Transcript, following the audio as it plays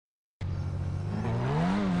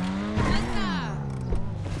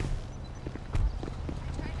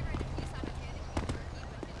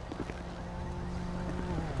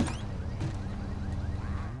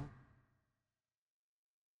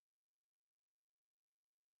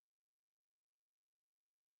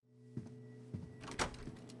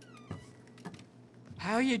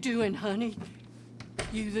How you doing, honey?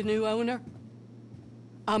 You the new owner?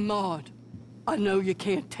 I'm Maud. I know you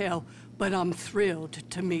can't tell, but I'm thrilled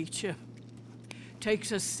to meet you.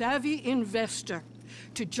 Takes a savvy investor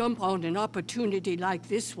to jump on an opportunity like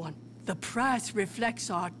this one. The price reflects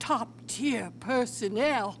our top-tier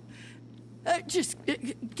personnel. Just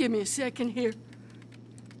give me a second here.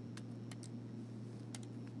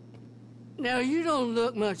 Now, you don't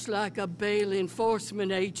look much like a bail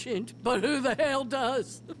enforcement agent, but who the hell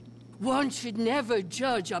does? One should never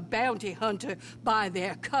judge a bounty hunter by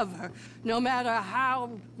their cover, no matter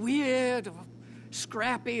how weird or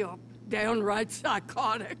scrappy or downright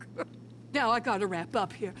psychotic. Now, I gotta wrap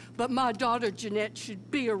up here, but my daughter Jeanette should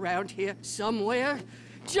be around here somewhere.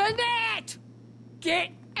 Jeanette! Get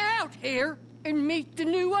out here and meet the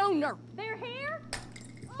new owner. They're here?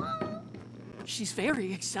 Oh. She's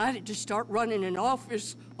very excited to start running an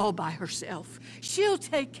office all by herself. She'll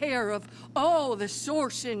take care of all the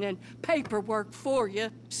sourcing and paperwork for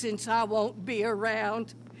you, since I won't be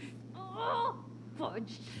around. Oh,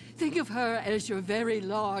 fudge. Think of her as your very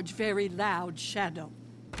large, very loud shadow.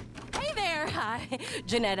 Hey there, hi.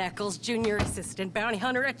 Jeanette Eccles, junior assistant bounty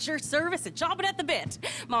hunter at your service and chomping at the bit.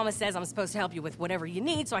 Mama says I'm supposed to help you with whatever you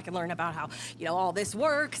need so I can learn about how, all this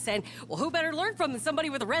works. And, well, who better learn from than somebody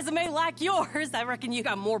with a resume like yours? I reckon you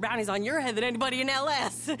got more bounties on your head than anybody in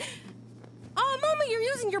LS. Oh, Mama, you're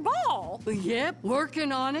using your ball. Yep,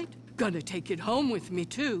 working on it. Gonna take it home with me,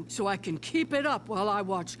 too, so I can keep it up while I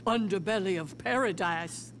watch Underbelly of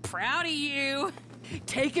Paradise. Proud of you.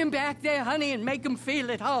 Take him back there, honey, and make him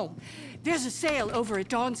feel at home. There's a sale over at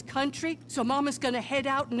Dawn's Country, so Mama's gonna head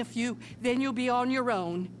out in a few, then you'll be on your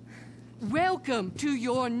own. Welcome to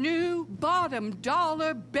your new bottom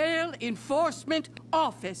dollar bail enforcement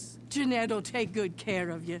office. Jeanette'll take good care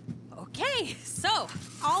of you. Okay, so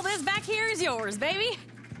all this back here is yours, baby.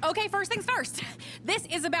 Okay, first things first. This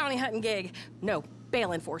is a bounty hunting gig. No,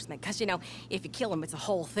 bail enforcement, because, if you kill him, it's a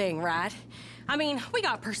whole thing, right? I mean, we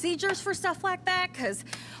got procedures for stuff like that, because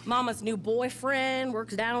Mama's new boyfriend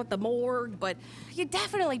works down at the morgue, but you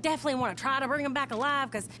definitely want to try to bring him back alive,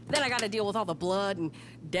 because then I got to deal with all the blood and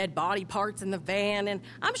dead body parts in the van, and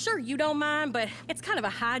I'm sure you don't mind, but it's kind of a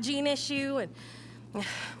hygiene issue, and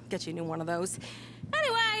get you a new one of those.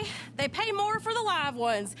 Anyway, they pay more for the live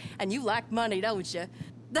ones, and you like money, don't you?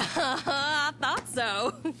 I thought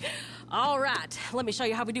so. All right, let me show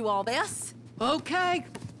you how we do all this. Okay,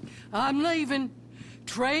 I'm leaving.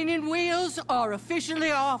 Training wheels are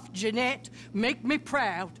officially off, Jeanette. Make me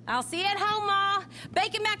proud. I'll see you at home, Ma.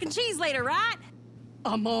 Bacon, mac, and cheese later, right?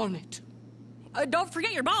 I'm on it. Don't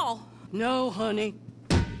forget your ball. No, honey.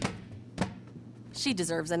 She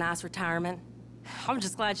deserves a nice retirement. I'm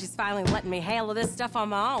just glad she's finally letting me handle this stuff on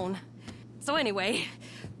my own. So anyway,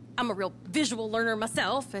 I'm a real visual learner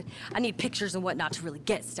myself, and I need pictures and whatnot to really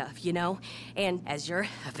get stuff, And as your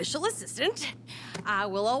official assistant, I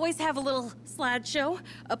will always have a little slideshow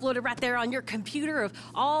uploaded right there on your computer of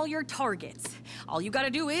all your targets. All you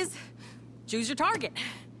gotta do is choose your target.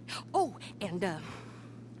 Oh, and, I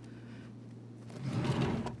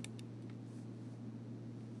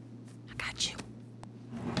got you.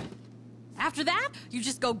 After that, you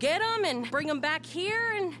just go get them and bring them back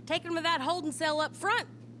here and take them to that holding cell up front.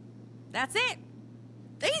 That's it.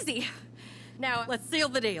 Easy. Now, let's seal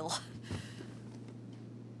the deal.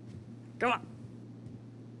 Come on.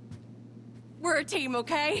 We're a team,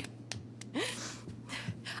 okay?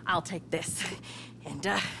 I'll take this. And,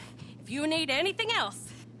 if you need anything else,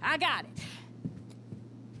 I got it.